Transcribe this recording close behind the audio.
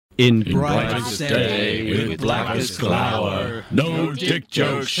In brightest day, with blackest glower, no dick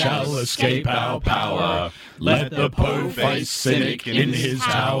joke shall escape our power. Let the po-faced cynic in his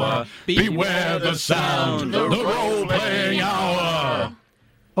tower beware the sound, the role-playing hour.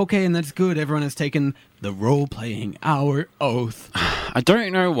 Okay, and that's good. Everyone has taken the role-playing hour oath. I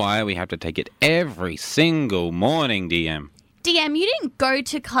don't know why we have to take it every single morning, DM. DM, you didn't go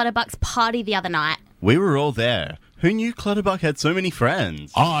to Clutterbuck's party the other night. We were all there. Who knew Clutterbuck had so many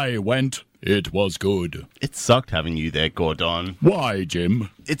friends? I went. It was good. It sucked having you there, Gordon. Why, Jim?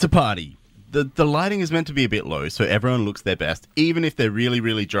 It's a party. The lighting is meant to be a bit low, so everyone looks their best, even if they're really,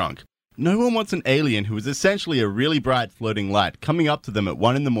 really drunk. No one wants an alien who is essentially a really bright floating light coming up to them at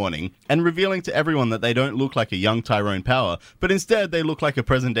 1 a.m. and revealing to everyone that they don't look like a young Tyrone Power, but instead they look like a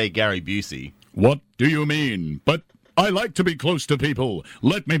present-day Gary Busey. What do you mean? But I like to be close to people.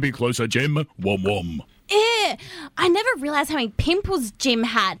 Let me be closer, Jim. Wom wom. Ew, I never realised how many pimples Jim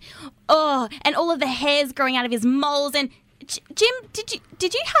had. Oh, and all of the hairs growing out of his moles. And Jim,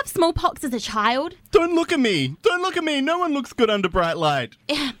 did you have smallpox as a child? Don't look at me. Don't look at me. No one looks good under bright light.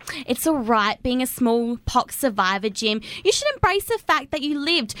 It's all right being a smallpox survivor, Jim. You should embrace the fact that you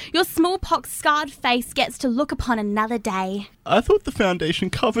lived. Your smallpox-scarred face gets to look upon another day. I thought the foundation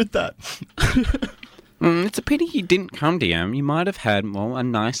covered that. It's a pity you didn't come, DM. You might have had, well, a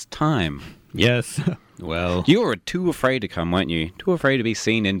nice time. Yes, well... You were too afraid to come, weren't you? Too afraid to be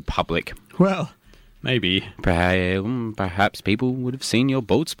seen in public. Well, maybe. Perhaps people would have seen your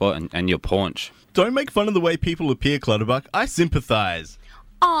bald spot and your paunch. Don't make fun of the way people appear, Clutterbuck. I sympathise.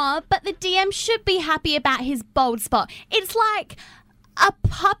 Aw, but the DM should be happy about his bald spot. It's like a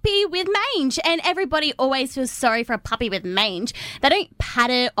puppy with mange, and everybody always feels sorry for a puppy with mange. They don't pat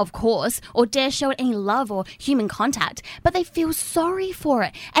it, of course, or dare show it any love or human contact, but they feel sorry for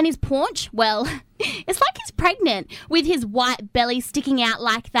it. And his paunch, well, it's like he's pregnant with his white belly sticking out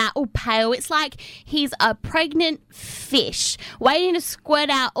like that, all pale. It's like he's a pregnant fish waiting to squirt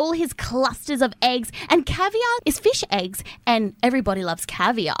out all his clusters of eggs, and caviar is fish eggs, and everybody loves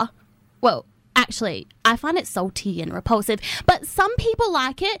caviar. Well, actually, I find it salty and repulsive, but some people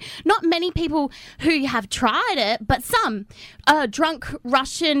like it. Not many people who have tried it, but some. Drunk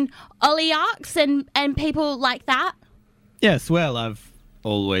Russian oligarchs and people like that. Yes, well, I've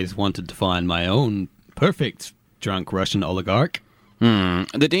always wanted to find my own perfect drunk Russian oligarch. The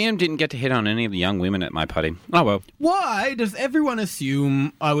DM didn't get to hit on any of the young women at my party. Oh, well. Why does everyone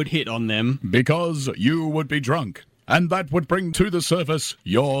assume I would hit on them? Because you would be drunk. And that would bring to the surface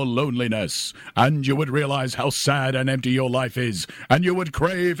your loneliness. And you would realize how sad and empty your life is. And you would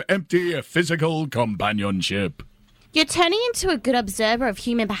crave empty physical companionship. You're turning into a good observer of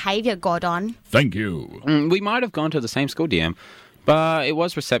human behaviour, Gordon. Thank you. We might have gone to the same school, DM, but it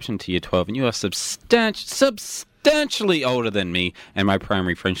was reception to year 12, and you are substantially older than me and my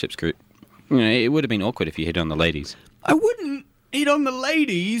primary friendships group. You know, it would have been awkward if you hit on the ladies. I wouldn't hit on the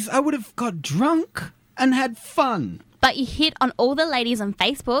ladies. I would have got drunk and had fun. But you hit on all the ladies on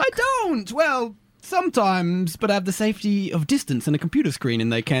Facebook. I don't! Well, sometimes, but I have the safety of distance and a computer screen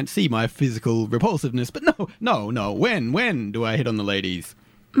and they can't see my physical repulsiveness. But no. When do I hit on the ladies?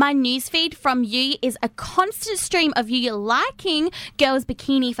 My newsfeed from you is a constant stream of you liking girls'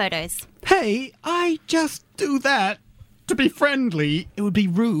 bikini photos. Hey, I just do that to be friendly. It would be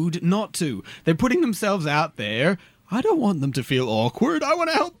rude not to. They're putting themselves out there. I don't want them to feel awkward. I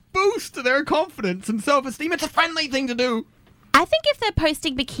want to help boost their confidence and self-esteem. It's a friendly thing to do. I think if they're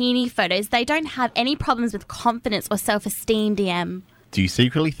posting bikini photos, they don't have any problems with confidence or self-esteem, DM. Do you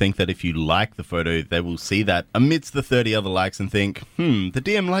secretly think that if you like the photo, they will see that amidst the 30 other likes and think, the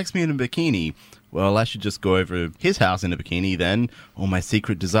DM likes me in a bikini. Well, I should just go over to his house in a bikini then. All my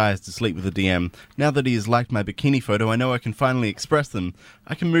secret desires to sleep with the DM. Now that he has liked my bikini photo, I know I can finally express them.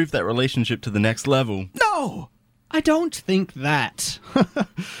 I can move that relationship to the next level. No! I don't think that.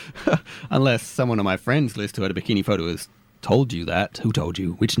 Unless someone on my friends list who had a bikini photo has told you that. Who told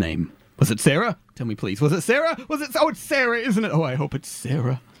you? Which name? Was it Sarah? Tell me, please. Was it Sarah? Oh, it's Sarah, isn't it? Oh, I hope it's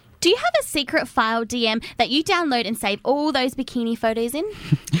Sarah. Do you have a secret file, DM, that you download and save all those bikini photos in?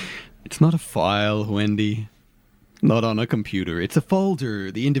 It's not a file, Wendy. Not on a computer. It's a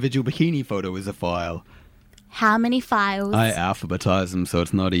folder. The individual bikini photo is a file. How many files? I alphabetize them so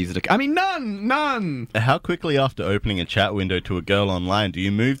it's not easy to... I mean, none! How quickly after opening a chat window to a girl online do you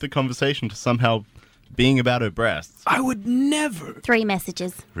move the conversation to somehow being about her breasts? I would never. 3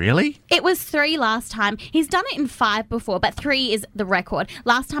 messages. Really? It was 3 last time. He's done it in 5 before, but 3 is the record.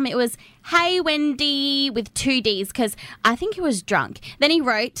 Last time it was, hey, Wendy, with 2 Ds, because I think he was drunk. Then he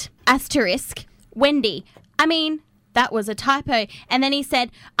wrote, *, Wendy. I mean, that was a typo. And then he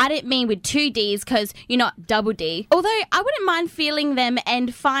said, I didn't mean with 2 Ds because you're not double D. Although I wouldn't mind feeling them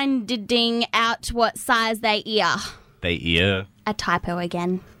and finding out what size they ear. They ear. A typo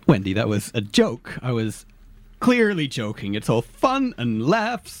again. Wendy, that was a joke. I was clearly joking. It's all fun and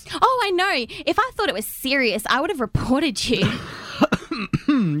laughs. Oh, I know. If I thought it was serious, I would have reported you.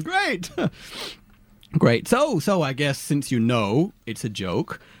 Great. Great. So I guess since you know it's a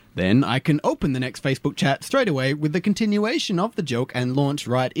joke, then I can open the next Facebook chat straight away with the continuation of the joke and launch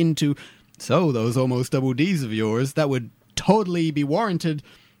right into, so those almost double Ds of yours, that would totally be warranted.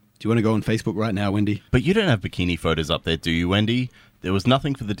 Do you want to go on Facebook right now, Wendy? But you don't have bikini photos up there, do you, Wendy? There was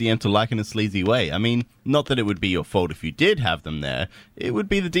nothing for the DM to like in a sleazy way. I mean, not that it would be your fault if you did have them there. It would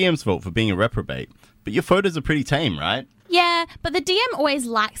be the DM's fault for being a reprobate. But your photos are pretty tame, right? Yeah, but the DM always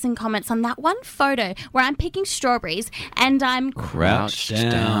likes and comments on that one photo where I'm picking strawberries and I'm Crouched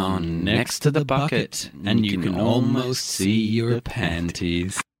down next to the bucket, and you can almost see your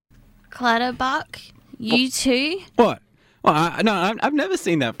panties. Clutterbuck. You too? What? Well, I've never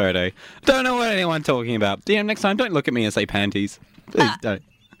seen that photo. Don't know what anyone's talking about. DM, next time, don't look at me and say panties. Please don't.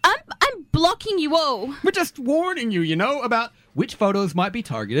 I'm blocking you all. We're just warning you, about which photos might be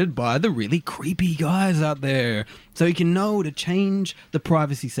targeted by the really creepy guys out there. So you can know to change the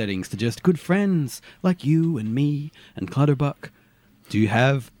privacy settings to just good friends like you and me and Clutterbuck. Do you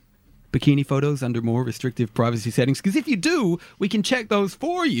have bikini photos under more restrictive privacy settings? Because if you do, we can check those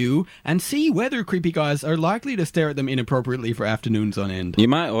for you and see whether creepy guys are likely to stare at them inappropriately for afternoons on end. You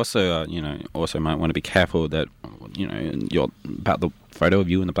might also, might want to be careful that, you're about the photo of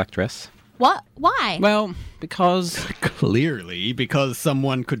you in the black dress. What? Why? Well, because... Clearly, because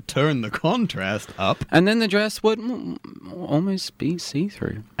someone could turn the contrast up. And then the dress would almost be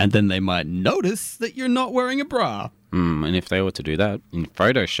see-through. And then they might notice that you're not wearing a bra. And if they were to do that in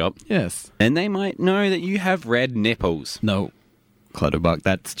Photoshop... Yes. Then they might know that you have red nipples. No, Clutterbuck,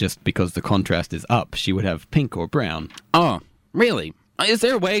 that's just because the contrast is up. She would have pink or brown. Oh, really? Is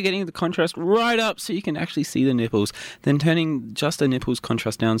there a way of getting the contrast right up so you can actually see the nipples, then turning just the nipples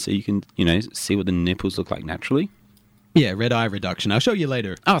contrast down so you can, see what the nipples look like naturally? Yeah, red eye reduction. I'll show you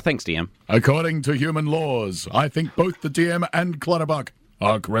later. Oh, thanks, DM. According to human laws, I think both the DM and Clutterbuck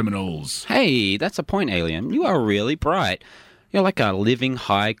are criminals. Hey, that's a point, Alien. You are really bright. You're like a living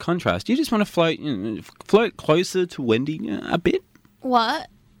high contrast. You just want to float closer to Wendy a bit? What?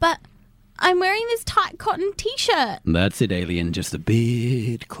 But I'm wearing this tight cotton t-shirt. That's it, Alien. Just a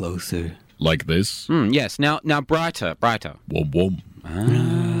bit closer. Like this? Yes. Now brighter. Wom wom.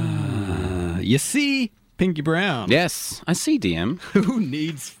 You see? Pinky brown. Yes, I see, DM. Who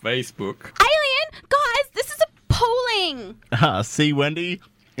needs Facebook? Alien! Guys, this is appalling! See, Wendy?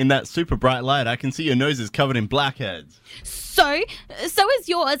 In that super bright light, I can see your nose is covered in blackheads. So is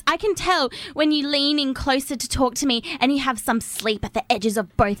yours. I can tell when you lean in closer to talk to me and you have some sleep at the edges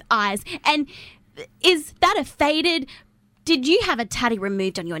of both eyes. And is that a faded... Did you have a tatty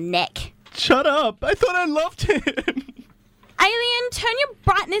removed on your neck? Shut up! I thought I loved him! Alien, turn your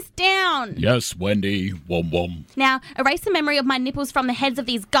brightness down. Yes, Wendy. Wom wom. Now, erase the memory of my nipples from the heads of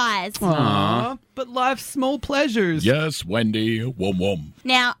these guys. Aww, but life's small pleasures. Yes, Wendy. Wom wom.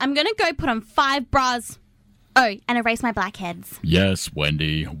 Now, I'm going to go put on 5 bras. Oh, and erase my blackheads. Yes,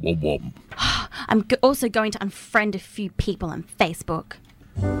 Wendy. Wom wom. I'm also going to unfriend a few people on Facebook.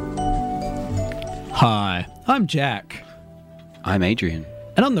 Hi, I'm Jack. I'm Adrian.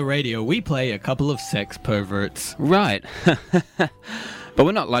 And on the radio, we play a couple of sex perverts. Right. But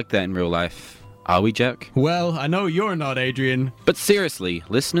we're not like that in real life, are we, Jack? Well, I know you're not, Adrian. But seriously,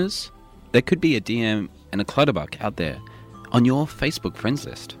 listeners, there could be a DM and a Clutterbuck out there on your Facebook friends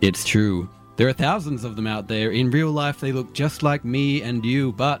list. It's true. There are thousands of them out there. In real life, they look just like me and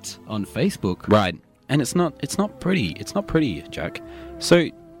you, but on Facebook. Right. And it's not pretty. It's not pretty, Jack. So,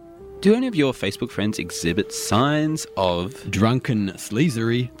 do any of your Facebook friends exhibit signs of drunken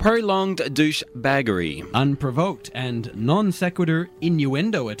sleazery, prolonged douchebaggery, unprovoked and non sequitur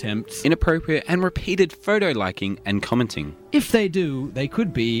innuendo attempts, inappropriate and repeated photo liking and commenting? If they do, they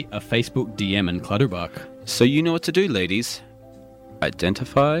could be a Facebook DM and Clutterbuck. So you know what to do, ladies.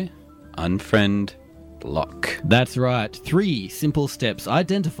 Identify, unfriend, block. That's right. 3 simple steps.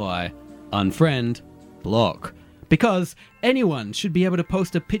 Identify, unfriend, block. Because anyone should be able to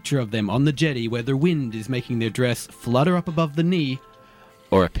post a picture of them on the jetty where the wind is making their dress flutter up above the knee.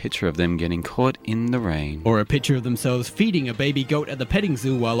 Or a picture of them getting caught in the rain. Or a picture of themselves feeding a baby goat at the petting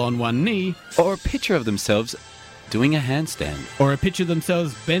zoo while on one knee. Or a picture of themselves doing a handstand. Or a picture of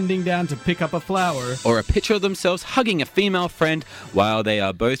themselves bending down to pick up a flower. Or a picture of themselves hugging a female friend while they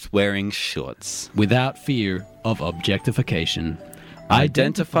are both wearing shorts. Without fear of objectification.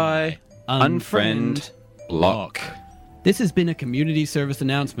 Identify, unfriend, block. This has been a community service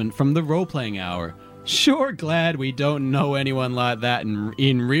announcement from the Role-Playing Hour. Sure glad we don't know anyone like that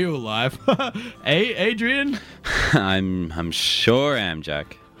in real life. Hey, Adrian? I'm sure am,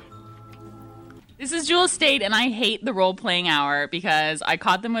 Jack. This is Jewel State, and I hate the role-playing hour because I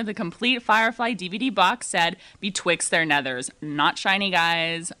caught them with a complete Firefly DVD box set betwixt their nethers. Not shiny,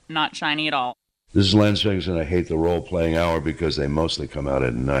 guys. Not shiny at all. This is Len Springs, and I hate the role-playing hour because they mostly come out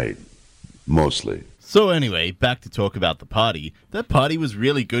at night. Mostly. So anyway, back to talk about the party. That party was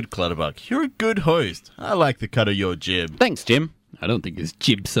really good, Clutterbuck. You're a good host. I like the cut of your jib. Thanks, Jim. I don't think his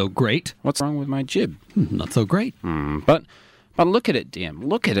jib's so great. What's wrong with my jib? Not so great. But look at it, DM.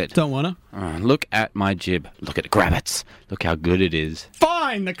 Look at it. Don't wanna? Look at my jib. Look at it. Grab it. Look how good it is.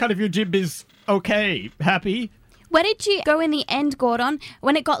 Fine, the cut of your jib is okay. Happy? Where did you go in the end, Gordon?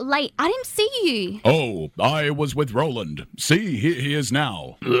 When it got late, I didn't see you. Oh, I was with Roland. See, here he is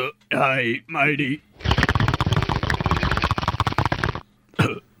now. Hey, matey.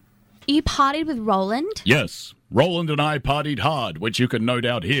 You partied with Roland? Yes, Roland and I partied hard, which you can no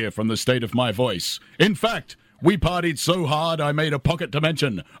doubt hear from the state of my voice. In fact, we partied so hard I made a pocket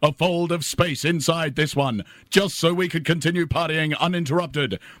dimension, a fold of space inside this one, just so we could continue partying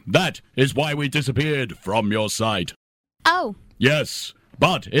uninterrupted. That is why we disappeared from your sight. Oh. Yes,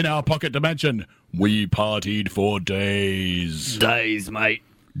 but in our pocket dimension, we partied for days. Days, mate.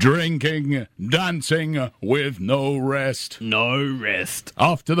 Drinking, dancing, with no rest. No rest.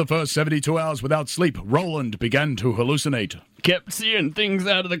 After the first 72 hours without sleep, Roland began to hallucinate. Kept seeing things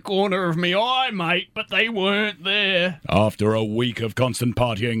out of the corner of me eye, mate, but they weren't there. After a week of constant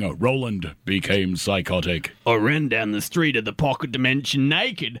partying, Roland became psychotic. I ran down the street of the pocket dimension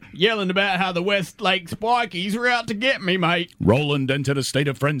naked, yelling about how the West Lake Spikies were out to get me, mate. Roland entered a state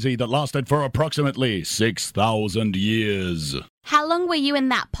of frenzy that lasted for approximately 6,000 years. How long were you in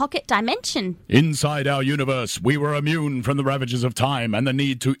that pocket dimension? Inside our universe, we were immune from the ravages of time and the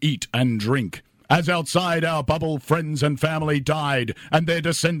need to eat and drink. As outside our bubble, friends and family died, and their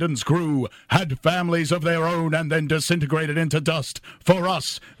descendants grew, had families of their own, and then disintegrated into dust. For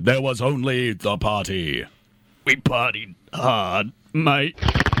us, there was only the party. We partied hard, mate.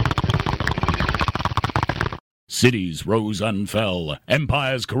 Cities rose and fell,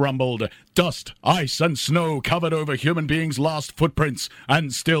 empires crumbled, dust, ice, and snow covered over human beings' last footprints,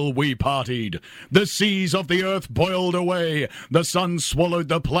 and still we partied. The seas of the earth boiled away, the sun swallowed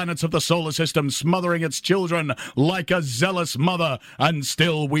the planets of the solar system, smothering its children like a zealous mother, and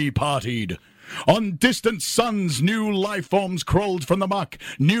still we partied. On distant suns, new life forms crawled from the muck,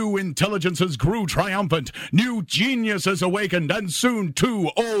 new intelligences grew triumphant, new geniuses awakened, and soon,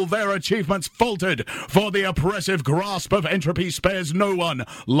 too, all their achievements faltered, for the oppressive grasp of entropy spares no one,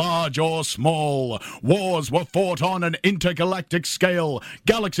 large or small. Wars were fought on an intergalactic scale,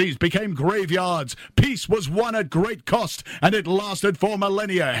 galaxies became graveyards, peace was won at great cost, and it lasted for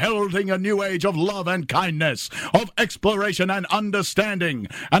millennia, heralding a new age of love and kindness, of exploration and understanding,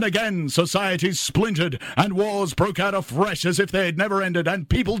 and again society splintered, and wars broke out afresh as if they had never ended, and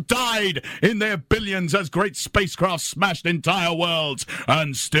people died in their billions as great spacecraft smashed entire worlds,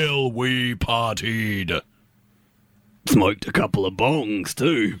 and still we partied. Smoked a couple of bongs,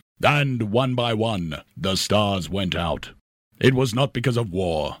 too. And one by one, the stars went out. It was not because of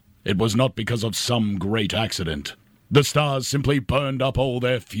war. It was not because of some great accident. The stars simply burned up all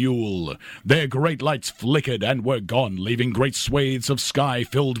their fuel. Their great lights flickered and were gone, leaving great swathes of sky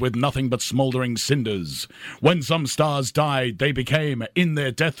filled with nothing but smoldering cinders. When some stars died, they became, in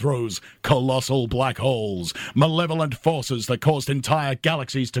their death throes, colossal black holes, malevolent forces that caused entire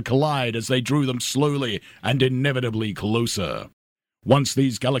galaxies to collide as they drew them slowly and inevitably closer. Once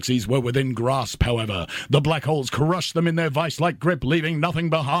these galaxies were within grasp, however, the black holes crushed them in their vice-like grip, leaving nothing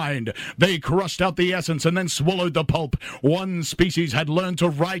behind. They crushed out the essence and then swallowed the pulp. One species had learned to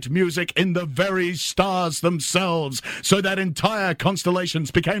write music in the very stars themselves, so that entire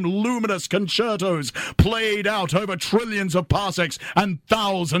constellations became luminous concertos, played out over trillions of parsecs and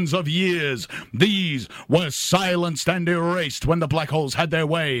thousands of years. These were silenced and erased when the black holes had their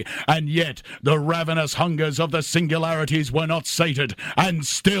way, and yet the ravenous hungers of the singularities were not sated. And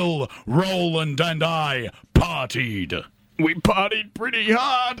still, Roland and I partied. We partied pretty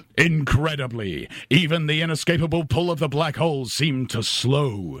hard. Incredibly, even the inescapable pull of the black holes seemed to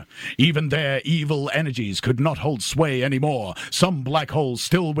slow. Even their evil energies could not hold sway anymore. Some black holes,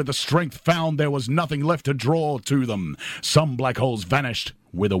 still with the strength, found there was nothing left to draw to them. Some black holes vanished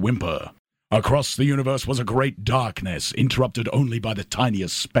with a whimper. Across the universe was a great darkness, interrupted only by the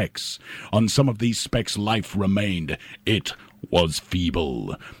tiniest specks. On some of these specks life remained. It was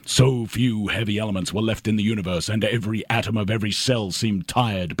feeble. So few heavy elements were left in the universe, and every atom of every cell seemed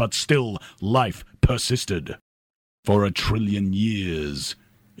tired, but still life persisted. For 1 trillion years,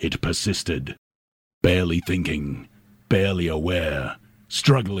 it persisted, barely thinking, barely aware,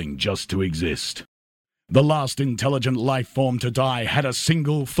 struggling just to exist. The last intelligent life form to die had a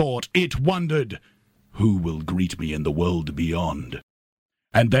single thought. It wondered, who will greet me in the world beyond?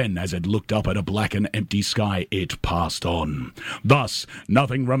 And then, as it looked up at a black and empty sky, it passed on. Thus,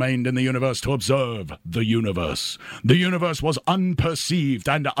 nothing remained in the universe to observe the universe. The universe was unperceived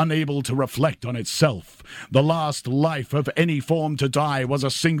and unable to reflect on itself. The last life of any form to die was a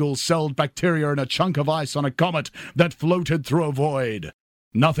single-celled bacteria in a chunk of ice on a comet that floated through a void.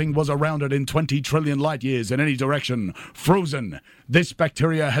 Nothing was around it in 20 trillion light-years in any direction. Frozen, this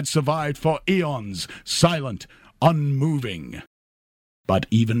bacteria had survived for eons, silent, unmoving. But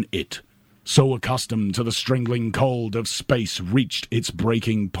even it, so accustomed to the strangling cold of space, reached its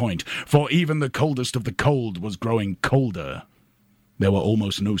breaking point, for even the coldest of the cold was growing colder. There were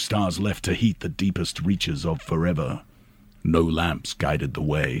almost no stars left to heat the deepest reaches of forever. No lamps guided the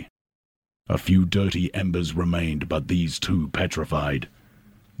way. A few dirty embers remained, but these too petrified.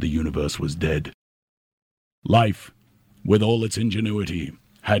 The universe was dead. Life, with all its ingenuity,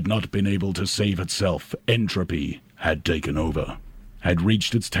 had not been able to save itself. Entropy had taken over, had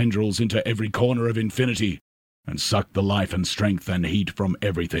reached its tendrils into every corner of infinity, and sucked the life and strength and heat from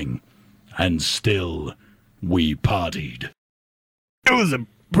everything. And still, we partied. It was a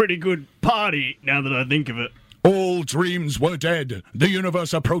pretty good party, now that I think of it. All dreams were dead. The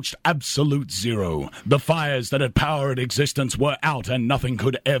universe approached absolute zero. The fires that had powered existence were out, and nothing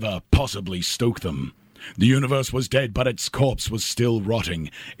could ever possibly stoke them. The universe was dead, but its corpse was still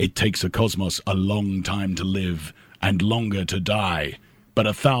rotting. It takes a cosmos a long time to live, and longer to die, but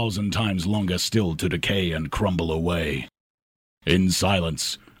 1,000 times longer still to decay and crumble away. In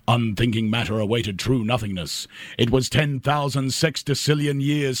silence, unthinking matter awaited true nothingness. It was 10,000 sextillion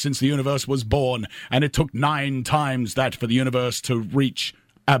years since the universe was born, and it took 9 times that for the universe to reach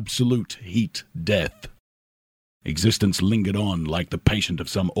absolute heat death. Existence lingered on like the patient of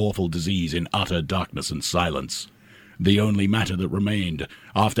some awful disease in utter darkness and silence. The only matter that remained,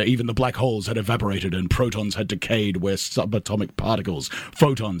 after even the black holes had evaporated and protons had decayed, were subatomic particles.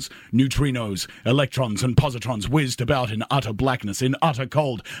 Photons, neutrinos, electrons, and positrons whizzed about in utter blackness, in utter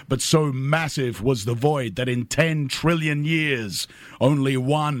cold, but so massive was the void that in 10 trillion years, only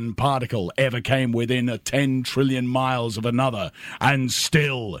one particle ever came within 10 trillion miles of another, and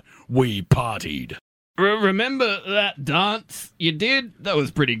still we partied. Remember that dance you did? That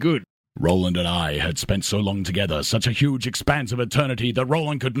was pretty good. Roland and I had spent so long together, such a huge expanse of eternity, that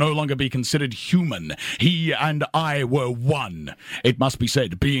Roland could no longer be considered human. He and I were one. It must be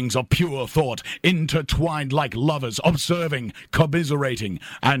said, beings of pure thought, intertwined like lovers, observing, commiserating,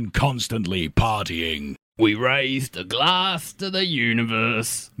 and constantly partying. We raised a glass to the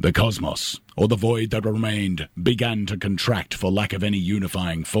universe. The cosmos, or the void that remained, began to contract for lack of any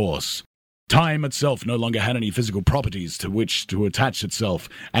unifying force. Time itself no longer had any physical properties to which to attach itself,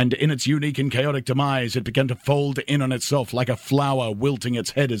 and in its unique and chaotic demise it began to fold in on itself like a flower wilting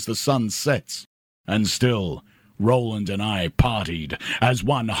its head as the sun sets. And still, Roland and I partied as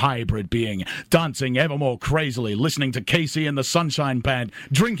one hybrid being, dancing ever more crazily, listening to Casey and the Sunshine Band,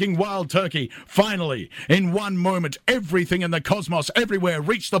 drinking wild turkey. Finally, in one moment, everything in the cosmos everywhere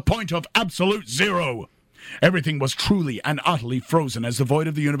reached the point of absolute zero. Everything was truly and utterly frozen as the void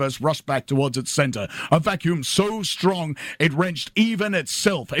of the universe rushed back towards its center, a vacuum so strong it wrenched even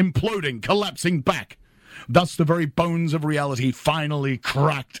itself, imploding, collapsing back. Thus the very bones of reality finally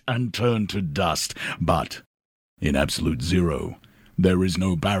cracked and turned to dust. But in absolute zero, there is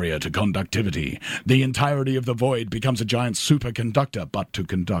no barrier to conductivity. The entirety of the void becomes a giant superconductor, but to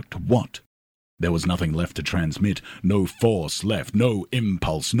conduct what? There was nothing left to transmit, no force left, no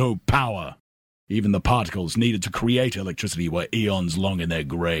impulse, no power. Even the particles needed to create electricity were eons long in their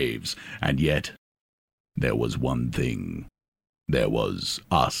graves. And yet, there was one thing. There was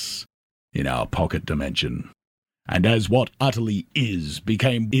us in our pocket dimension. And as what utterly is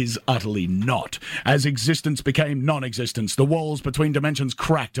became is utterly not, as existence became non-existence, the walls between dimensions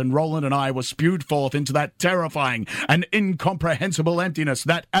cracked, and Roland and I were spewed forth into that terrifying and incomprehensible emptiness,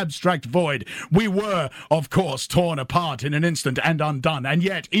 that abstract void. We were, of course, torn apart in an instant and undone, and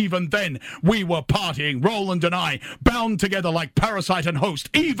yet, even then, we were partying, Roland and I, bound together like parasite and host,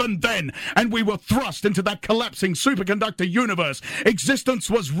 even then, and we were thrust into that collapsing superconductor universe. Existence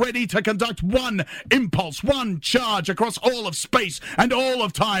was ready to conduct one impulse, one charge across all of space and all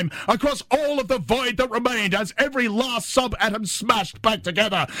of time, across all of the void that remained, as every last subatom smashed back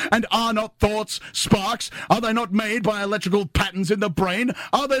together. And are not thoughts sparks? Are they not made by electrical patterns in the brain?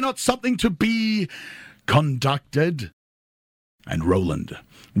 Are they not something to be conducted? And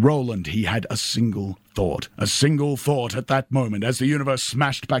Roland, he had a single thought, a single thought at that moment, as the universe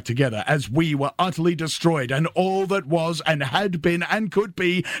smashed back together, as we were utterly destroyed, and all that was and had been and could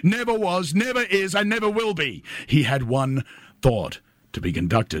be never was, never is, and never will be. He had one thought to be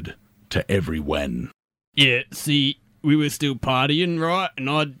conducted to every when. Yeah, see, we were still partying, right? And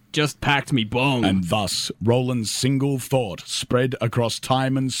I'd just packed me bong. And thus, Roland's single thought, spread across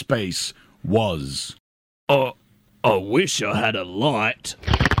time and space, was... Oh, I wish I had a light.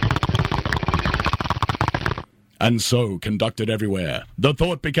 And so, conducted everywhere, the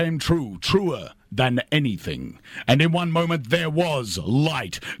thought became true, truer than anything. And in one moment there was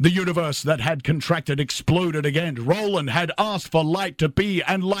light. The universe that had contracted exploded again. Roland had asked for light to be,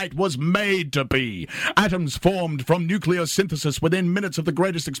 and light was made to be. Atoms formed from nuclear synthesis within minutes of the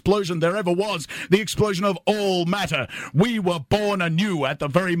greatest explosion there ever was, the explosion of all matter. We were born anew at the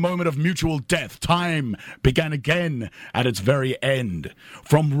very moment of mutual death. Time began again at its very end.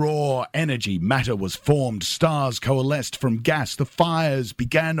 From raw energy, matter was formed. Stars coalesced from gas. The fires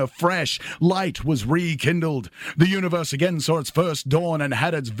began afresh. Light was rekindled. The universe again saw its first dawn and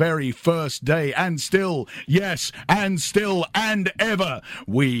had its very first day. And still, yes, and still, and ever,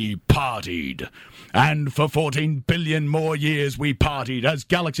 we partied. And for 14 billion more years we partied, as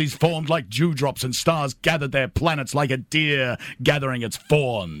galaxies formed like dewdrops and stars gathered their planets like a deer gathering its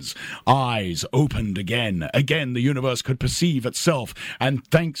fawns. Eyes opened again. Again the universe could perceive itself, and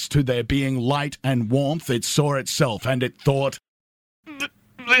thanks to there being light and warmth, it saw itself, and it thought,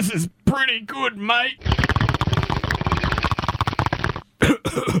 This is pretty good, mate.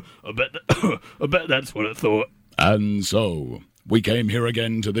 I bet that's what I thought. And so, we came here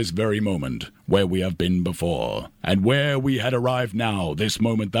again to this very moment, where we have been before, and where we had arrived now, this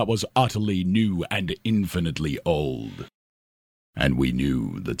moment that was utterly new and infinitely old. And we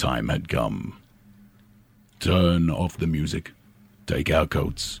knew the time had come. Turn off the music, take our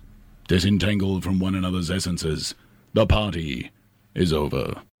coats, disentangle from one another's essences. The party is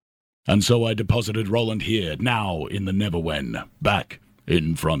over. And so I deposited Roland here, now in the Neverwhen, back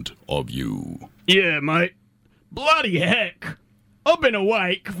in front of you. Yeah, mate. Bloody heck. I've been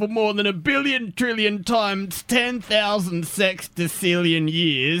awake for more than 1 billion trillion times 10,000 sextillion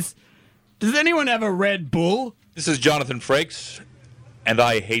years. Does anyone have a Red Bull? This is Jonathan Frakes, and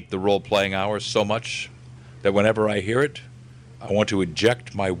I hate the role-playing hour so much that whenever I hear it, I want to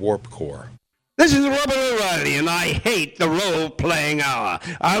eject my warp core. This is Robert O'Reilly, and I hate the role-playing hour.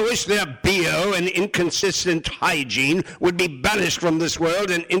 I wish their BO and inconsistent hygiene would be banished from this world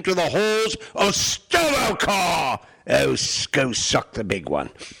and into the halls of Stovokar. Oh, go suck the big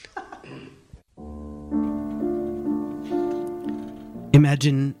one.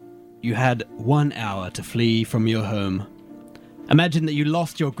 Imagine you had 1 hour to flee from your home. Imagine that you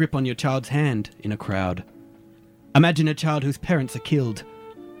lost your grip on your child's hand in a crowd. Imagine a child whose parents are killed.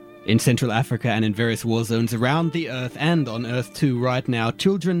 In Central Africa and in various war zones around the Earth and on Earth too right now,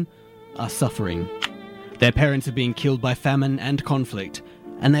 children are suffering. Their parents are being killed by famine and conflict,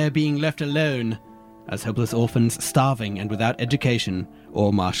 and they are being left alone as helpless orphans, starving and without education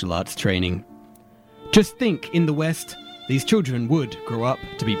or martial arts training. Just think, in the West, these children would grow up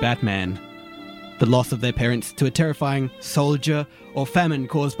to be Batman. The loss of their parents to a terrifying soldier or famine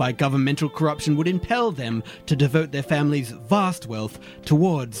caused by governmental corruption would impel them to devote their family's vast wealth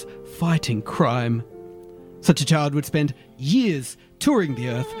towards fighting crime. Such a child would spend years touring the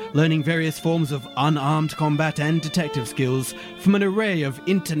Earth, learning various forms of unarmed combat and detective skills from an array of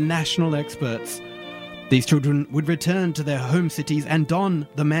international experts. These children would return to their home cities and don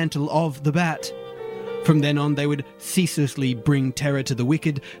the mantle of the Bat. From then on, they would ceaselessly bring terror to the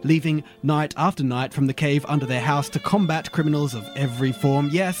wicked, leaving night after night from the cave under their house to combat criminals of every form.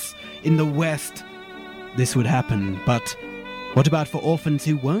 Yes, in the West, this would happen. But what about for orphans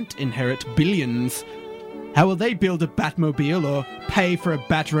who won't inherit billions? How will they build a Batmobile or pay for a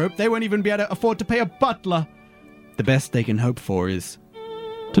bat rope? They won't even be able to afford to pay a butler. The best they can hope for is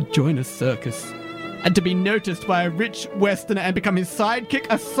to join a circus. And to be noticed by a rich Westerner and become his sidekick?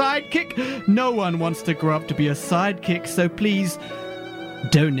 A sidekick? No one wants to grow up to be a sidekick, so please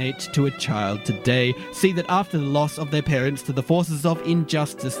donate to a child today. See that after the loss of their parents to the forces of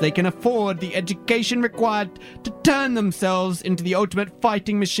injustice, they can afford the education required to turn themselves into the ultimate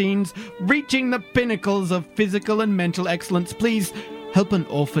fighting machines, reaching the pinnacles of physical and mental excellence. Please help an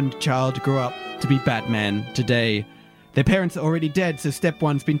orphaned child grow up to be Batman today. Their parents are already dead, so step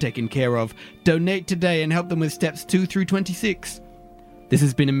 1's been taken care of. Donate today and help them with steps 2 through 26. This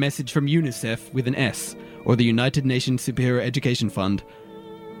has been a message from UNICEF with an S, or the United Nations Superior Education Fund,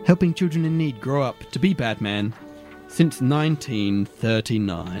 helping children in need grow up to be Batman since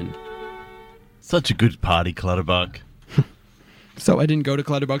 1939. Such a good party, Clutterbuck. So I didn't go to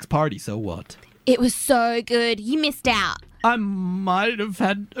Clutterbuck's party, so what? It was so good. You missed out. I might have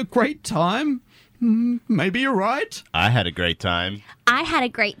had a great time. Maybe you're right. I had a great time. I had a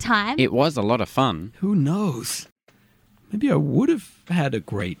great time. It was a lot of fun. Who knows? Maybe I would have had a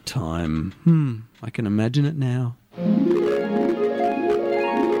great time. I can imagine it now.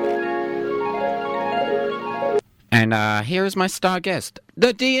 And here is my star guest,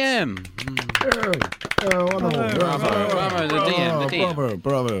 the DM. Bravo, the DM.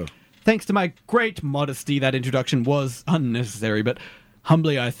 Bravo. Thanks to my great modesty, that introduction was unnecessary, but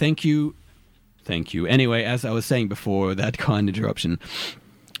humbly I thank you. Thank you. Anyway, as I was saying before, that kind interruption.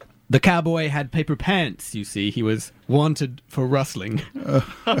 The cowboy had paper pants, you see. He was wanted for rustling.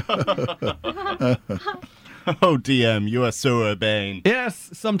 Oh, DM, you are so urbane. Yes,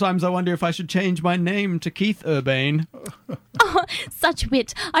 sometimes I wonder if I should change my name to Keith Urbane. Oh, such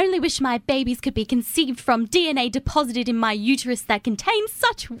wit. I only wish my babies could be conceived from DNA deposited in my uterus that contains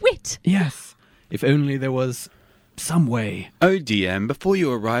such wit. Yes, if only there was some way. Oh, DM, before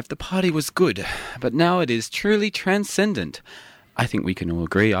you arrived, the party was good, but now it is truly transcendent. I think we can all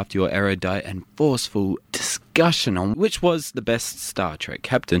agree after your erudite and forceful discussion on which was the best Star Trek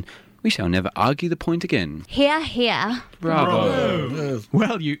captain, we shall never argue the point again. Hear, hear. Bravo.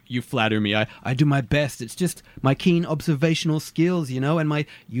 Well, you flatter me. I do my best. It's just my keen observational skills, and my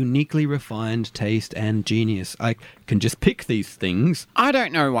uniquely refined taste and genius. I can just pick these things. I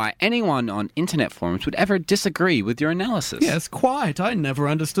don't know why anyone on internet forums would ever disagree with your analysis. Yes, quite. I never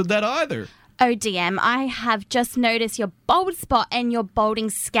understood that either. Oh, DM, I have just noticed your bald spot and your balding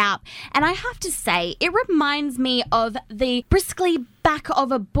scalp, and I have to say, it reminds me of the bristly back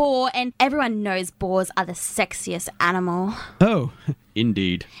of a boar, and everyone knows boars are the sexiest animal. Oh,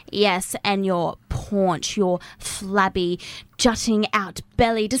 indeed. Yes, and your paunch, your flabby, jutting out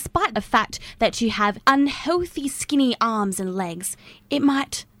belly, despite the fact that you have unhealthy skinny arms and legs. It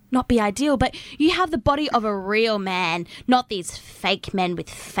might not be ideal, but you have the body of a real man, not these fake men with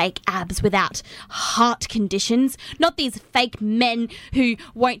fake abs without heart conditions, not these fake men who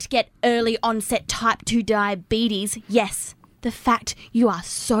won't get early onset type 2 diabetes. Yes, the fact you are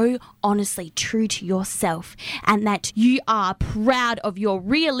so honestly true to yourself and that you are proud of your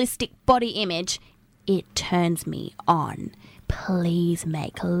realistic body image, it turns me on. Please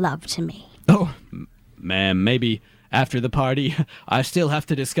make love to me. Oh, ma'am, maybe after the party, I still have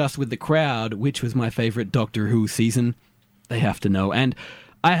to discuss with the crowd which was my favorite Doctor Who season. They have to know. And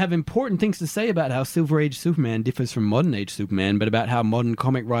I have important things to say about how Silver Age Superman differs from Modern Age Superman, but about how modern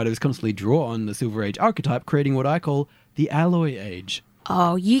comic writers constantly draw on the Silver Age archetype, creating what I call the Alloy Age.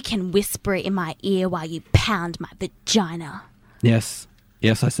 Oh, you can whisper it in my ear while you pound my vagina. Yes,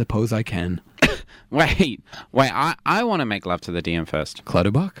 I suppose I can. Wait, I want to make love to the DM first.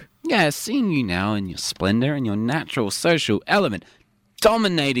 Clutterbuck? Yeah, seeing you now in your splendor and your natural social element,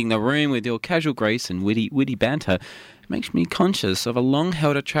 dominating the room with your casual grace and witty banter, makes me conscious of a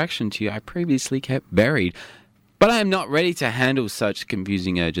long-held attraction to you I previously kept buried. But I am not ready to handle such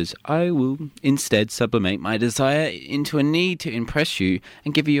confusing urges. I will instead sublimate my desire into a need to impress you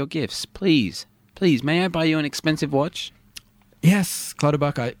and give you your gifts. Please, may I buy you an expensive watch? Yes,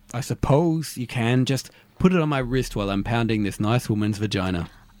 Clutterbuck, I suppose you can. Just put it on my wrist while I'm pounding this nice woman's vagina.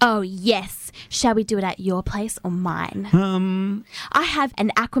 Oh, yes. Shall we do it at your place or mine? I have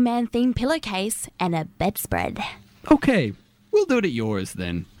an Aquaman-themed pillowcase and a bedspread. Okay, we'll do it at yours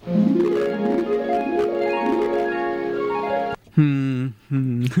then.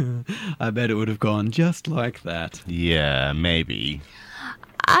 I bet it would have gone just like that. Yeah, maybe.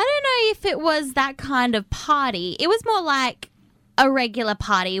 I don't know if it was that kind of party. It was more like a regular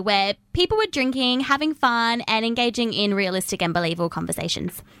party where people were drinking, having fun, and engaging in realistic and believable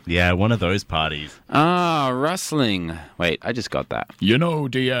conversations. Yeah, one of those parties. Ah, rustling. Wait, I just got that. You know,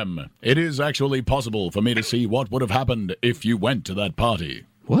 DM, it is actually possible for me to see what would have happened if you went to that party.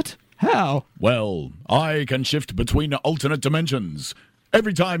 What? How? Well, I can shift between alternate dimensions.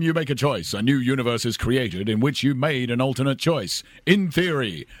 Every time you make a choice, a new universe is created in which you made an alternate choice. In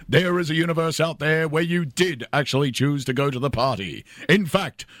theory, there is a universe out there where you did actually choose to go to the party. In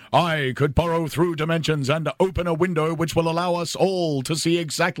fact, I could burrow through dimensions and open a window which will allow us all to see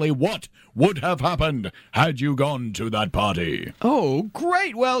exactly what would have happened had you gone to that party. Oh,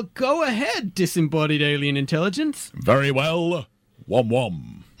 great. Well, go ahead, Disembodied Alien Intelligence. Very well.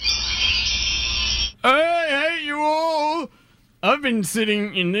 Wom. Hey, you all! I've been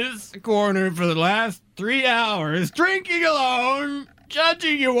sitting in this corner for the last 3 hours, drinking alone,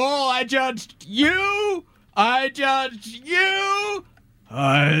 judging you all. I judged you.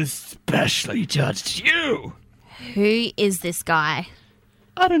 I especially judged you. Who is this guy?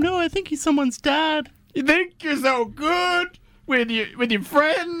 I don't know, I think he's someone's dad. You think you're so good? with your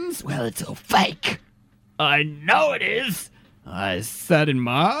friends? Well, it's all fake. I know it is. I sat in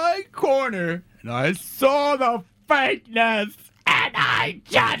my corner and I saw the fakeness and I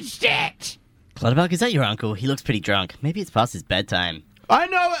judged it. Clutterbuck, is that your uncle? He looks pretty drunk. Maybe it's past his bedtime. I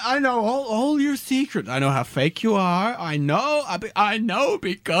know all your secrets. I know how fake you are. I know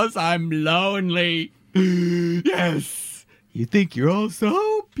because I'm lonely. Yes, you think you're all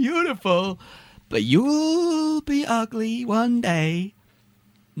so beautiful, but you'll be ugly one day.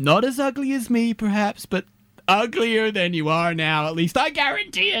 Not as ugly as me, perhaps, but uglier than you are now. At least I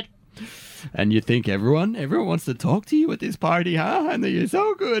guarantee it. And you think everyone wants to talk to you at this party, huh? And that you're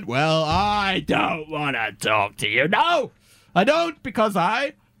so good. Well, I don't want to talk to you. No, I don't, because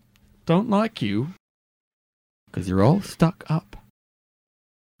I don't like you. Because you're all stuck up.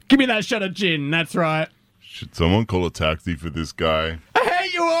 Give me that shot of gin, that's right. Should someone call a taxi for this guy? I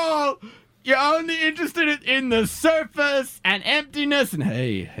hate you all! You're only interested in the surface and emptiness. And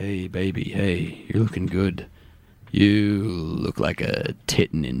hey, baby, hey, you're looking good. You look like a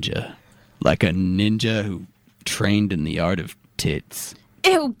tit ninja. Like a ninja who trained in the art of tits.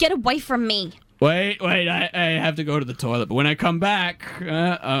 Ew, get away from me. Wait, I have to go to the toilet, but when I come back,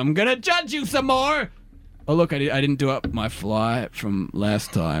 I'm gonna judge you some more! Oh, look, I didn't do up my fly from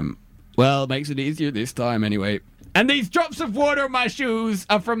last time. Well, it makes it easier this time anyway. And these drops of water on my shoes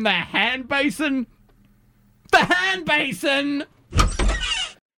are from the hand basin? The hand basin!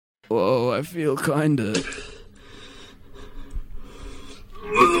 Whoa, I feel kinda...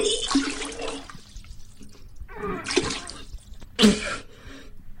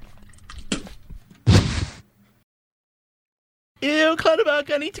 Ew, Clutterbuck,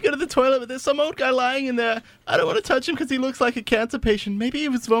 I need to go to the toilet, but there's some old guy lying in there. I don't want to touch him because he looks like a cancer patient. Maybe he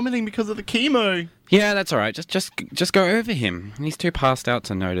was vomiting because of the chemo. Yeah, that's all right. Just go over him. He's too passed out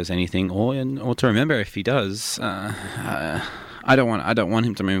to notice anything, or to remember if he does. I don't want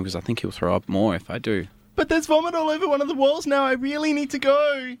him to move because I think he'll throw up more if I do. But there's vomit all over one of the walls now. I really need to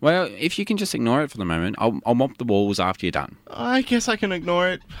go. Well, if you can just ignore it for the moment, I'll mop the walls after you're done. I guess I can ignore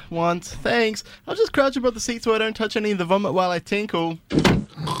it once. Thanks. I'll just crouch above the seat so I don't touch any of the vomit while I tinkle.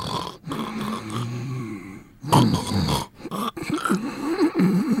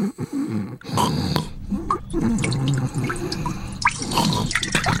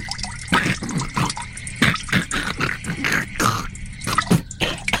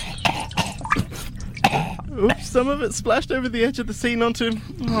 Oops, some of it splashed over the edge of the seat and onto...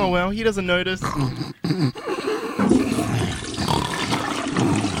 Oh well, he doesn't notice.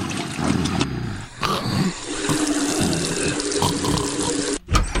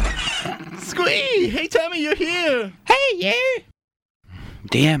 Squee! Hey Tammy, you're here! Hey, you!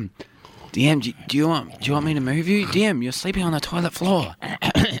 DM, do you want me to move you? DM, you're sleeping on the toilet floor.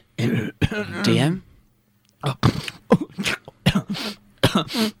 DM?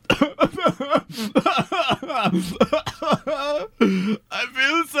 I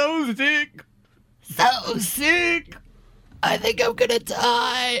feel so sick. So sick. I think I'm gonna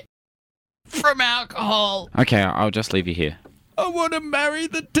die from alcohol. Okay, I'll just leave you here. I want to marry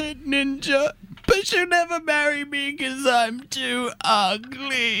the tit ninja, but she'll never marry me because I'm too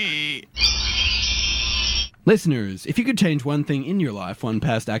ugly. Listeners, if you could change one thing in your life, one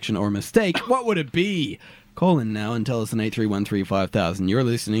past action or mistake, what would it be? Call in now and tell us on 83135000. You're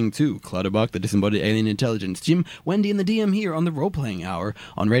listening to Clutterbuck, the Disembodied Alien Intelligence. Jim, Wendy, and the DM here on the Role-Playing Hour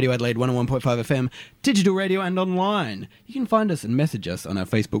on Radio Adelaide 101.5 FM, digital radio and online. You can find us and message us on our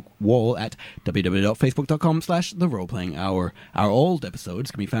Facebook wall at www.facebook.com/The Role-Playing Hour. Our old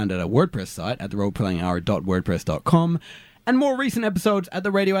episodes can be found at our WordPress site at theroleplayinghour.wordpress.com. And more recent episodes at the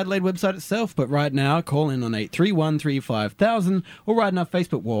Radio Adelaide website itself. But right now, call in on 83135000 or write on our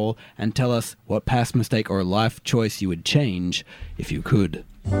Facebook wall and tell us what past mistake or life choice you would change if you could.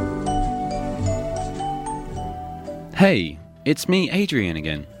 Hey, it's me, Adrian,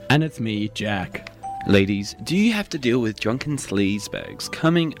 again. And it's me, Jack. Ladies, do you have to deal with drunken sleazebags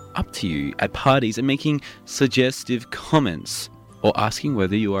coming up to you at parties and making suggestive comments or asking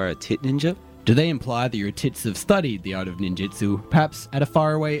whether you are a tit ninja? Do they imply that your tits have studied the art of ninjutsu, perhaps at a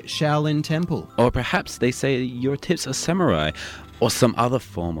faraway Shaolin temple? Or perhaps they say your tits are samurai, or some other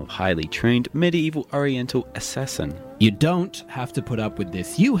form of highly trained medieval oriental assassin. You don't have to put up with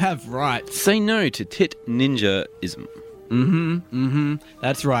this. You have rights. Say no to tit ninja-ism.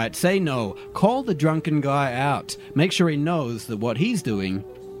 That's right. Say no. Call the drunken guy out. Make sure he knows that what he's doing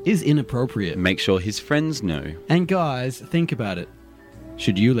is inappropriate. Make sure his friends know. And guys, think about it.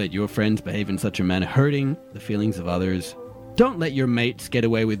 Should you let your friends behave in such a manner hurting the feelings of others? Don't let your mates get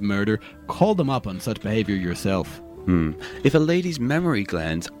away with murder. Call them up on such behavior yourself. If a lady's mammary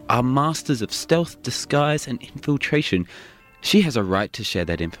glands are masters of stealth, disguise, and infiltration, She has a right to share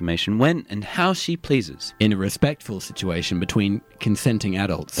that information when and how she pleases. In a respectful situation between consenting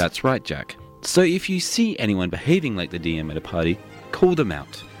adults. That's right, Jack. So if you see anyone behaving like the DM at a party, call them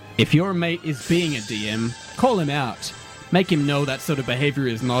out. If your mate is being a DM, call him out. Make him know that sort of behavior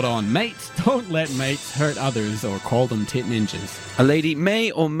is not on. Mates, don't let mates hurt others or call them tit ninjas. A lady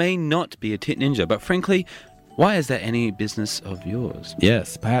may or may not be a tit ninja, but frankly, why is that any business of yours?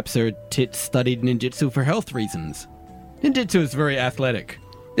 Yes, perhaps her tit studied ninjutsu for health reasons. Ninjutsu is very athletic.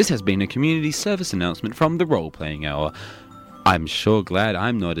 This has been a community service announcement from the Role Playing Hour. I'm sure glad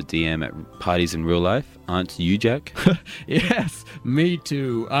I'm not a DM at parties in real life. Aren't you, Jack? Yes, me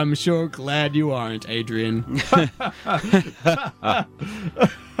too. I'm sure glad you aren't, Adrian.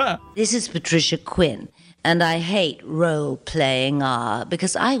 This is Patricia Quinn, and I hate role-playing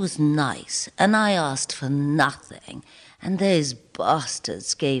because I was nice, and I asked for nothing, and those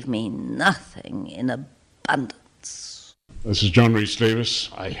bastards gave me nothing in abundance. This is John Rhys Davis.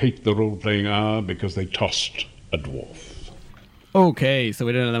 I hate the role-playing hour because they tossed a dwarf. Okay, so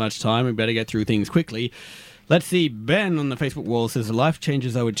we don't have that much time. We better get through things quickly. Let's see. Ben on the Facebook wall says, the life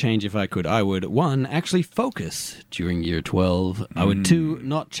changes I would change if I could. I would, 1, actually focus during year 12. I would, 2,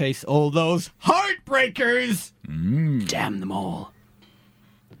 not chase all those heartbreakers. Damn them all.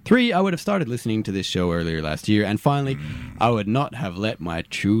 3, I would have started listening to this show earlier last year. And finally, I would not have let my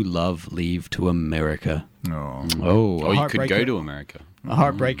true love leave to America. Oh, you could go to America. A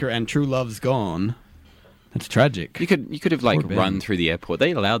heartbreaker and true love's gone. That's tragic. You could have like run through the airport.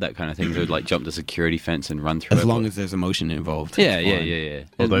 They allow that kind of thing to like jump the security fence and run through. As long as there's emotion involved. Yeah.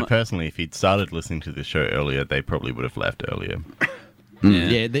 Although personally, if he'd started listening to the show earlier, they probably would have left earlier.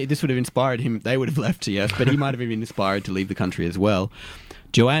 This would have inspired him. They would have left, yes, but he might have been inspired to leave the country as well.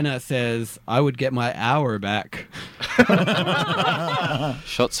 Joanna says, I would get my hour back.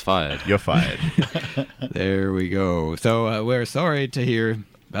 Shots fired. You're fired. There we go. So we're sorry to hear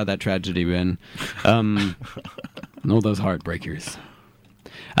about that tragedy, Ben. And all those heartbreakers.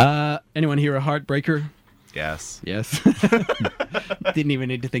 Anyone here a heartbreaker? Yes. Yes. Didn't even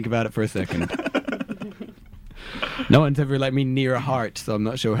need to think about it for a second. No one's ever let me near a heart, so I'm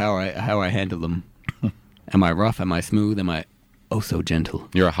not sure how I handle them. Am I rough? Am I smooth? Am I oh so gentle?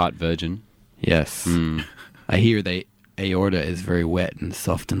 You're a heart virgin. Yes. I hear the aorta is very wet and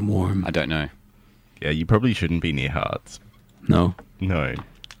soft and warm. I don't know. Yeah, you probably shouldn't be near hearts. No. No.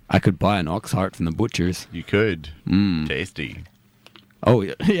 I could buy an ox heart from the butchers. You could. Tasty. Oh,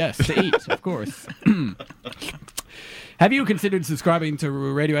 yes, to eat, of course. Have you considered subscribing to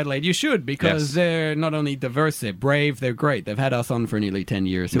Radio Adelaide? You should, because they're not only diverse, they're brave, they're great. They've had us on for nearly 10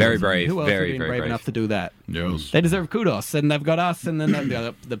 years. Very brave. Who else very, has been very brave enough to do that? Yes. They deserve kudos, and they've got us, and then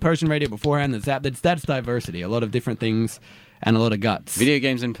the Persian radio beforehand, the Zap. That's diversity, a lot of different things, and a lot of guts. Video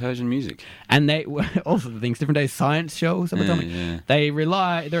games and Persian music. And they, also the things, different days, science shows, Yeah.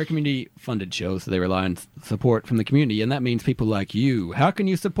 They're a community-funded show, so they rely on support from the community, and that means people like you. How can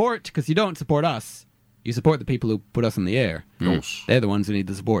you support? Because you don't support us. You support the people who put us on the air. Yes. They're the ones who need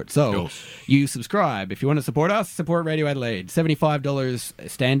the support. So you subscribe. If you want to support us, support Radio Adelaide. $75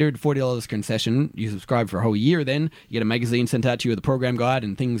 standard, $40 concession. You subscribe for a whole year then. You get a magazine sent out to you with a program guide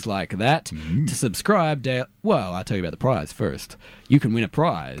and things like that. To subscribe, well, I'll tell you about the prize first. You can win a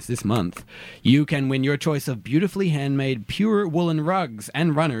prize this month. You can win your choice of beautifully handmade pure woolen rugs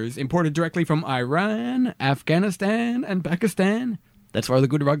and runners imported directly from Iran, Afghanistan, and Pakistan. That's where the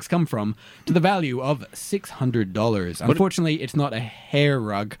good rugs come from, to the value of $600. Unfortunately, it's not a hair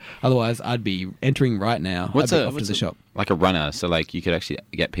rug. Otherwise, I'd be entering right now. What's off to the shop? Like a runner, so like you could actually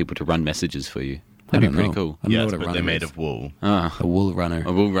get people to run messages for you. That'd be pretty cool. I don't know what a but runner they're made is. of wool. A wool runner.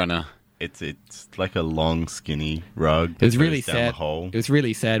 A wool runner. It's like a long, skinny rug. It was that really goes down sad. the hole. It was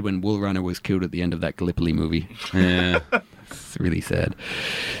really sad when Wool Runner was killed at the end of that Gallipoli movie. Yeah. It's really sad.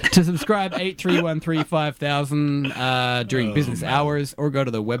 To subscribe, 83135000 during business hours, or go to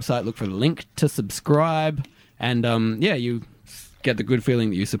the website, look for the link to subscribe, and you get the good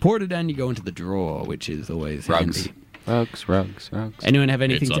feeling that you supported, and you go into the draw, which is always handy. Rugs. Anyone have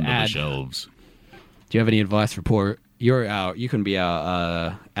anything It's to under add? the shelves. Do you have any advice for poor? You can be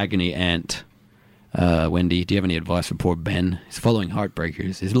our agony aunt, Wendy. Do you have any advice for poor Ben? He's following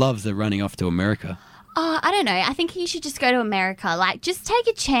heartbreakers. His loves are running off to America. Oh, I don't know. I think you should just go to America. Like, just take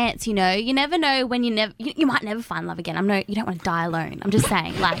a chance, you know. You never know when you might never find love again. You don't want to die alone. I'm just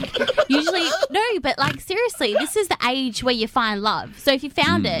saying, like, usually, no, but like, seriously, this is the age where you find love. So if you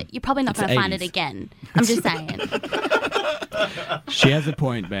found it, you're probably not going to find it again. I'm just saying. She has a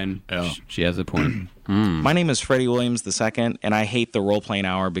point, Ben. Yeah. She has a point. My name is Freddie Williams II, and I hate the role-playing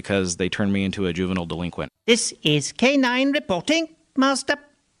hour because they turned me into a juvenile delinquent. This is K9 reporting, Master.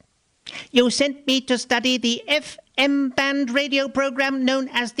 You sent me to study the M-band radio program known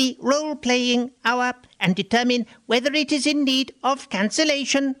as the Role-Playing Hour and determine whether it is in need of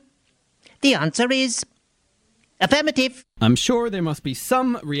cancellation? The answer is affirmative. I'm sure there must be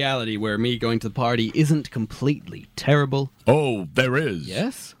some reality where me going to the party isn't completely terrible. Oh, there is.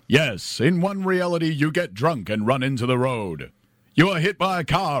 Yes? Yes, in one reality you get drunk and run into the road. You are hit by a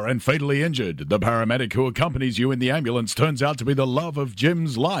car and fatally injured. The paramedic who accompanies you in the ambulance turns out to be the love of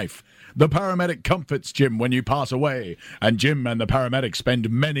Jim's life. The paramedic comforts Jim when you pass away, and Jim and the paramedic spend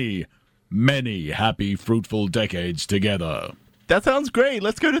many, many happy, fruitful decades together. That sounds great.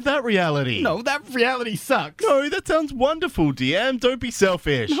 Let's go to that reality. No, that reality sucks. No, that sounds wonderful, DM. Don't be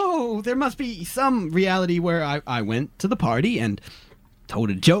selfish. No, there must be some reality where I went to the party and told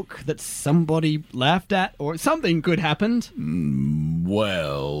a joke that somebody laughed at, or something good happened.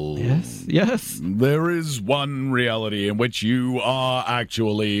 Well... Yes? There is one reality in which you are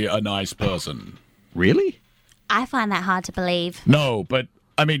actually a nice person. Really? I find that hard to believe. No, but,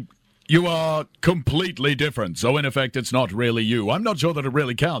 I mean... You are completely different, so in effect it's not really you. I'm not sure that it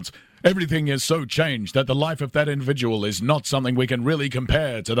really counts. Everything is so changed that the life of that individual is not something we can really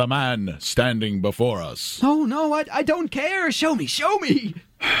compare to the man standing before us. No, I don't care. Show me.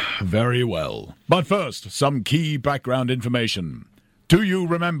 Very well. But first, some key background information. Do you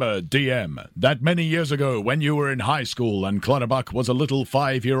remember, DM, that many years ago when you were in high school and Clutterbuck was a little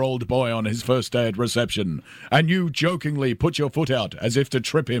 5-year-old boy on his first day at reception, and you jokingly put your foot out as if to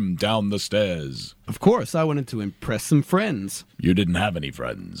trip him down the stairs? Of course, I wanted to impress some friends. You didn't have any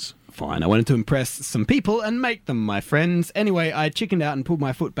friends. Fine, I wanted to impress some people and make them my friends. Anyway, I chickened out and pulled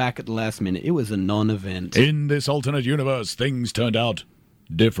my foot back at the last minute. It was a non-event. In this alternate universe, things turned out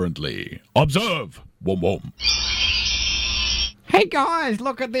differently. Observe! Wom wom. Hey guys,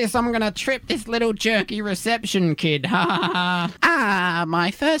 look at this. I'm gonna trip this little jerky reception kid. Ha ha ha. My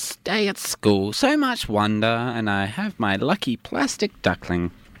first day at school. So much wonder, and I have my lucky plastic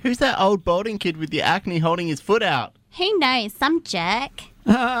duckling. Who's that old balding kid with the acne holding his foot out? Who knows? Some jerk.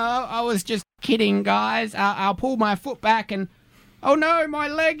 I was just kidding, guys. I'll pull my foot back and... Oh no, my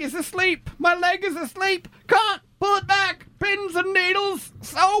leg is asleep. Can't pull it back. Pins and needles.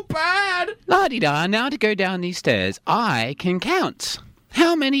 So bad. La-di-da, now to go down these stairs, I can count.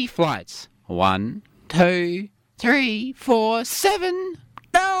 How many flights? 1, 2, 3, 4, 7.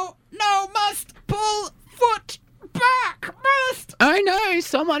 No, must pull foot back. Must. Oh no,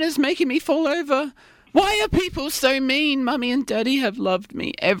 someone is making me fall over. Why are people so mean? Mummy and Daddy have loved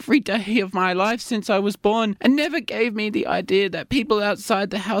me every day of my life since I was born and never gave me the idea that people outside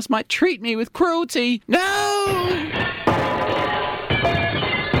the house might treat me with cruelty. No!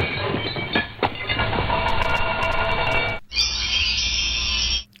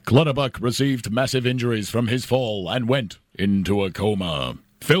 Clutterbuck received massive injuries from his fall and went into a coma.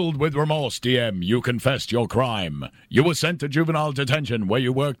 Filled with remorse, DM, you confessed your crime. You were sent to juvenile detention where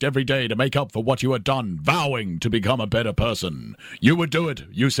you worked every day to make up for what you had done, vowing to become a better person. You would do it,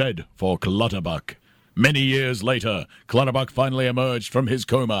 you said, for Clutterbuck. Many years later, Clutterbuck finally emerged from his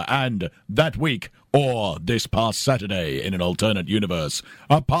coma and, that week, or this past Saturday in an alternate universe,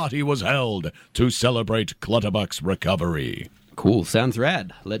 a party was held to celebrate Clutterbuck's recovery. Cool, sounds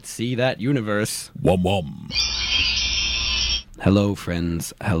rad. Let's see that universe. Wom wom. Hello,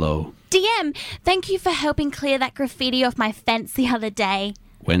 friends. Hello. DM, thank you for helping clear that graffiti off my fence the other day.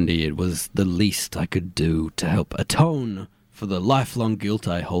 Wendy, it was the least I could do to help atone for the lifelong guilt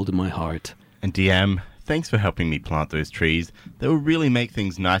I hold in my heart. And DM, thanks for helping me plant those trees. They will really make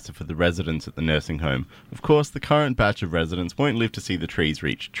things nicer for the residents at the nursing home. Of course, the current batch of residents won't live to see the trees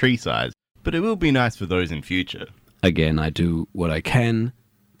reach tree size, but it will be nice for those in future. Again, I do what I can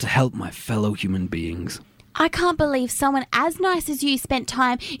to help my fellow human beings. I can't believe someone as nice as you spent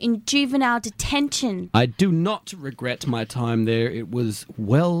time in juvenile detention. I do not regret my time there. It was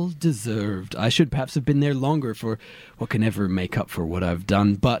well deserved. I should perhaps have been there longer for what can never make up for what I've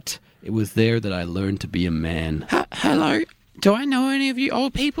done, but it was there that I learned to be a man. Hello? Do I know any of you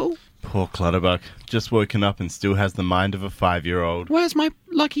old people? Poor Clutterbuck. Just woken up and still has the mind of a 5-year-old. Where's my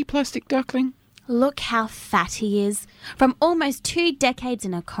lucky plastic duckling? Look how fat he is. From almost 2 decades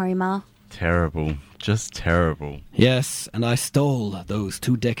in a coma. Terrible. Just terrible. Yes, and I stole those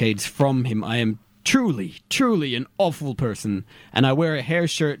 2 decades from him. I am truly an awful person, and I wear a hair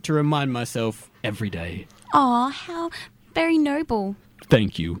shirt to remind myself every day. Aw, how very noble.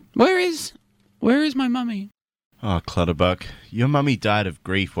 Thank you. Where is my mummy? Oh, Clutterbuck, your mummy died of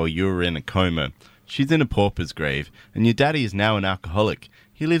grief while you were in a coma. She's in a pauper's grave, and your daddy is now an alcoholic.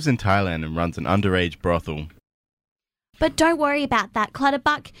 He lives in Thailand and runs an underage brothel. But don't worry about that,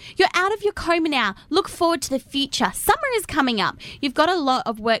 Clutterbuck. You're out of your coma now. Look forward to the future. Summer is coming up. You've got a lot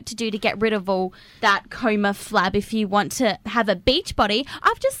of work to do to get rid of all that coma flab if you want to have a beach body.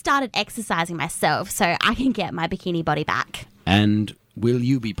 I've just started exercising myself so I can get my bikini body back. And will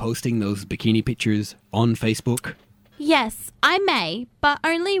you be posting those bikini pictures on Facebook? Yes, I may, but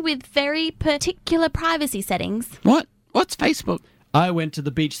only with very particular privacy settings. What? What's Facebook? I went to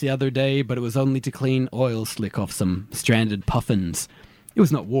the beach the other day, but it was only to clean oil slick off some stranded puffins. It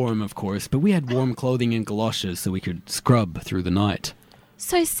was not warm, of course, but we had warm clothing and galoshes so we could scrub through the night.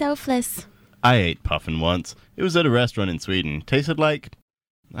 So selfless. I ate puffin once. It was at a restaurant in Sweden. Tasted like...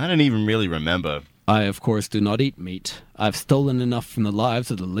 I don't even really remember. I, of course, do not eat meat. I've stolen enough from the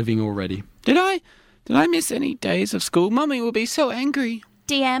lives of the living already. Did I miss any days of school? Mummy will be so angry.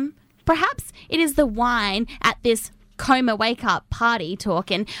 DM, perhaps it is the wine at this coma wake-up party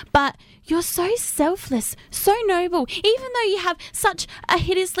talking, but you're so selfless, so noble, even though you have such a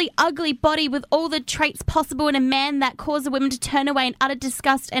hideously ugly body with all the traits possible in a man that cause a woman to turn away in utter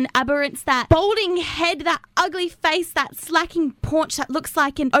disgust and abhorrence, that balding head, that ugly face, that slacking paunch that looks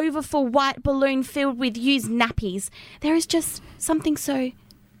like an overfull white balloon filled with used nappies. There is just something so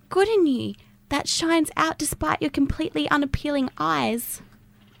good in you that shines out despite your completely unappealing eyes.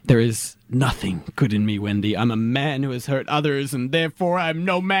 There is nothing good in me, Wendy. I'm a man who has hurt others, and therefore I'm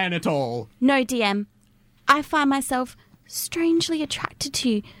no man at all. No, DM. I find myself strangely attracted to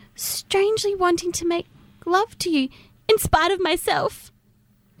you, strangely wanting to make love to you, in spite of myself.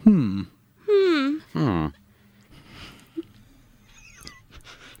 Hmm.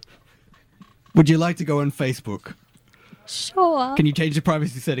 Would you like to go on Facebook? Sure. Can you change the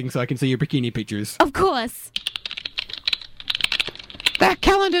privacy settings so I can see your bikini pictures? Of course. That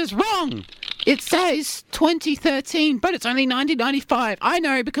calendar's wrong. It says 2013, but it's only 1995. I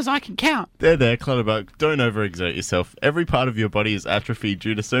know because I can count. There, Clutterbuck. Don't overexert yourself. Every part of your body is atrophied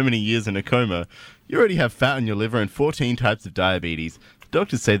due to so many years in a coma. You already have fat in your liver and 14 types of diabetes.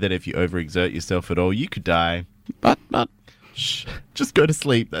 Doctors say that if you overexert yourself at all, you could die. But... Shh. Just go to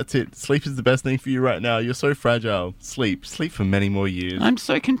sleep. That's it. Sleep is the best thing for you right now. You're so fragile. Sleep. Sleep for many more years. I'm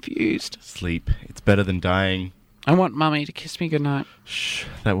so confused. Sleep. It's better than dying. I want Mummy to kiss me goodnight. Shh.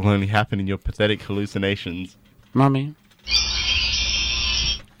 That will only happen in your pathetic hallucinations. Mummy.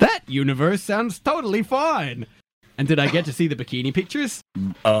 That universe sounds totally fine. And did I get to see the bikini pictures?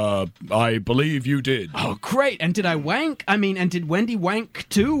 I believe you did. Oh, great. And did I wank? And did Wendy wank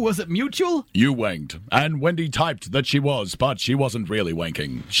too? Was it mutual? You wanked. And Wendy typed that she was, but she wasn't really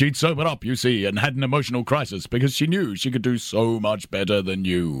wanking. She'd sobered up, you see, and had an emotional crisis because she knew she could do so much better than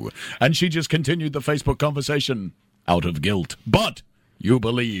you. And she just continued the Facebook conversation out of guilt. But you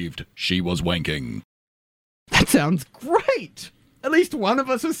believed she was wanking. That sounds great. At least one of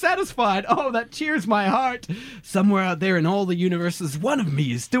us is satisfied. Oh, that cheers my heart. Somewhere out there in all the universes, one of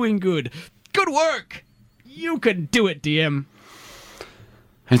me is doing good. Good work. You can do it, DM.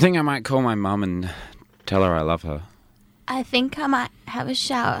 I think I might call my mum and tell her I love her. I think I might have a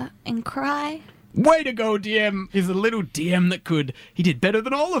shower and cry. Way to go, DM. He's a little DM that could. He did better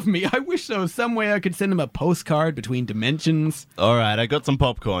than all of me. I wish there was some way I could send him a postcard between dimensions. Alright, I got some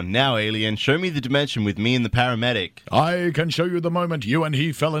popcorn. Now, alien, show me the dimension with me and the paramedic. I can show you the moment you and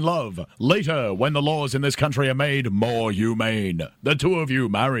he fell in love. Later, when the laws in this country are made more humane. The two of you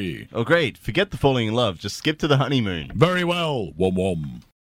marry. Oh, great. Forget the falling in love. Just skip to the honeymoon. Very well. Wom wom.